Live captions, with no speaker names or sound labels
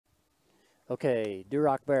Okay,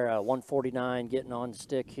 Duroc Barra, 149, getting on the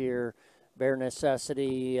stick here. Bear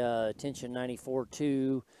Necessity, Attention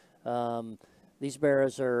 94.2. These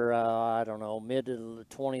Barras are, I don't know, mid to the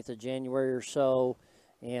 20th of January or so,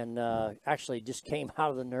 and actually just came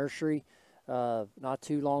out of the nursery not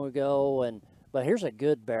too long ago. But here's a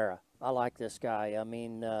good Barra. I like this guy. I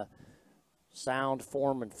mean, sound,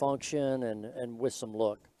 form, and function, and with some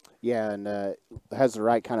look. Yeah, and has the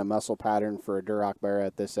right kind of muscle pattern for a Duroc Barra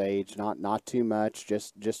at this age. Not too much,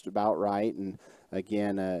 just about right. And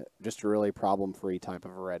again, just a really problem-free type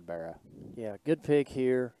of a red Barra. Yeah, good pig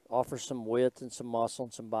here. Offers some width and some muscle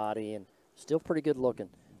and some body, and still pretty good looking.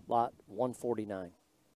 Lot 149.